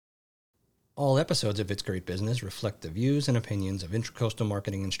All episodes of It's Great Business reflect the views and opinions of Intracoastal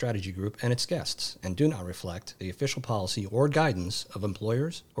Marketing and Strategy Group and its guests, and do not reflect the official policy or guidance of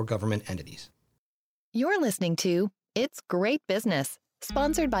employers or government entities. You're listening to It's Great Business,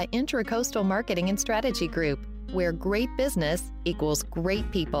 sponsored by Intracoastal Marketing and Strategy Group, where great business equals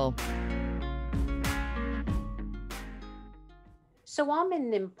great people. So I'm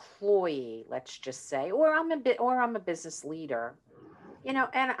an employee, let's just say, or I'm a business leader. You know,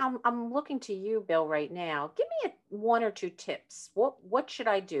 and I'm looking to you, Bill, right now. Give me one or two tips. What should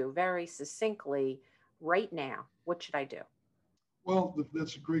I do very succinctly right now? What should I do? Well,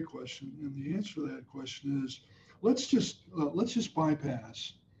 that's a great question, and the answer to that question is let's just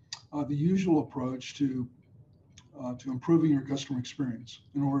bypass the usual approach to improving your customer experience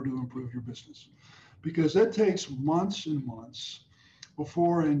in order to improve your business, because that takes months and months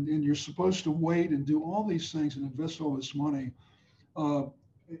before, and you're supposed to wait and do all these things and invest all this money.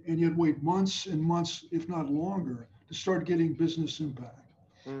 And yet wait months and months, if not longer, to start getting business impact.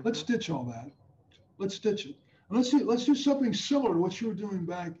 Mm-hmm. Let's ditch all that. Let's ditch it. And let's do something similar to what you were doing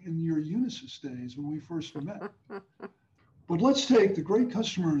back in your Unisys days when we first met. But let's take the great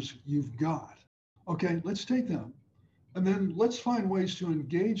customers you've got. Okay, let's take them. And then let's find ways to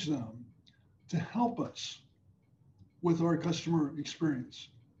engage them to help us with our customer experience.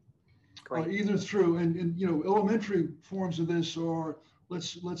 Either through and elementary forms of this are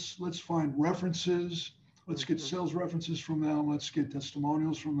let's find references, let's get sales references from them, let's get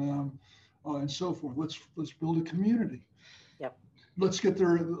testimonials from them, and so forth. Let's build a community. Yep. Let's get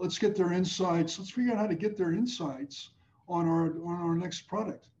their insights. Let's figure out how to get their insights on our next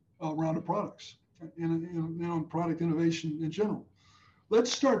product round of products and on product innovation in general.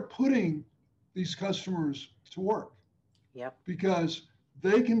 Let's start putting these customers to work. Yep. Because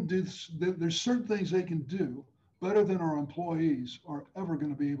they can do, there's certain things they can do better than our employees are ever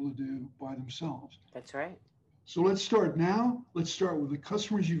going to be able to do by themselves. That's right. So let's start now. Let's start with the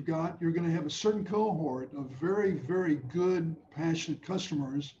customers you've got. You're going to have a certain cohort of very, very good, passionate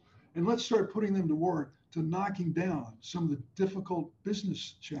customers, and let's start putting them to work to knocking down some of the difficult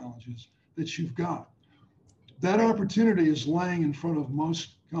business challenges that you've got. That opportunity is laying in front of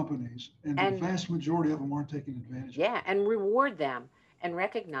most companies, and the vast majority of them aren't taking advantage of it. Yeah, and reward them. And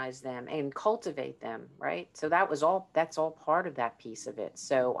recognize them and cultivate them, right? So that's all part of that piece of it.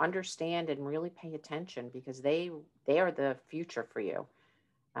 So understand and really pay attention, because they are the future for you.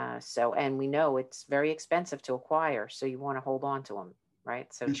 And we know it's very expensive to acquire, so you want to hold on to them,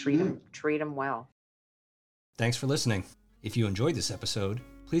 right? So treat them well. Thanks for listening. If you enjoyed this episode,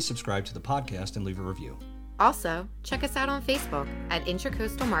 please subscribe to the podcast and leave a review. Also, check us out on Facebook at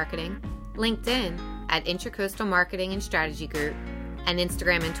Intracoastal Marketing, LinkedIn at Intracoastal Marketing and Strategy Group, and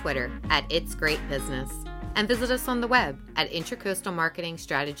Instagram and Twitter at It's Great Business. And visit us on the web at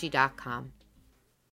intracoastalmarketingstrategy.com.